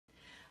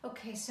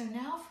Okay, so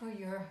now for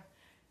your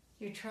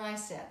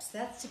triceps.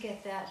 That's to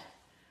get that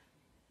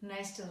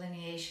nice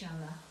delineation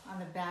on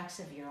the backs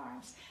of your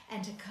arms,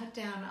 and to cut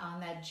down on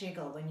that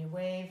jiggle. When you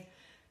wave,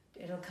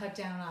 it'll cut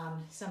down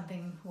on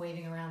something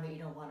waving around that you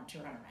don't want it to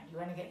run around. You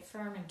want to get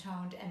firm and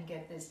toned and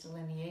get this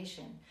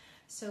delineation.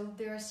 So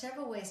there are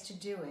several ways to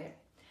do it.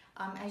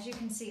 As you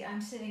can see,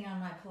 I'm sitting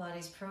on my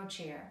Pilates Pro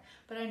chair,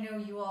 but I know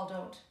you all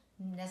don't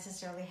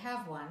necessarily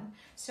have one.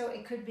 So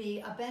it could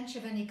be a bench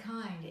of any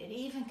kind. It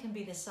even can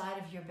be the side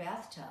of your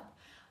bathtub.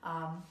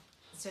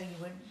 So you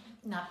would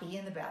not be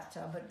in the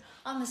bathtub, but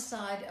on the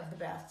side of the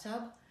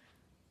bathtub,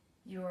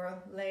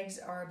 your legs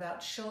are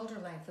about shoulder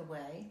length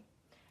away,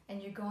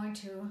 and you're going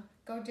to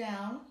go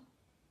down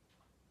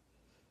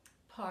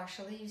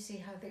partially. You see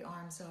how the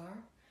arms are?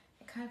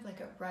 Kind of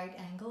like at right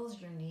angles.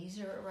 Your knees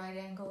are at right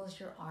angles,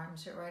 your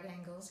arms are at right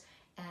angles,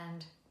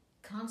 and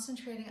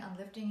concentrating on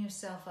lifting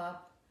yourself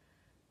up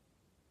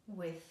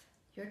with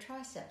your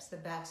triceps, the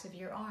backs of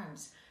your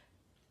arms.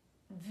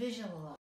 Visualize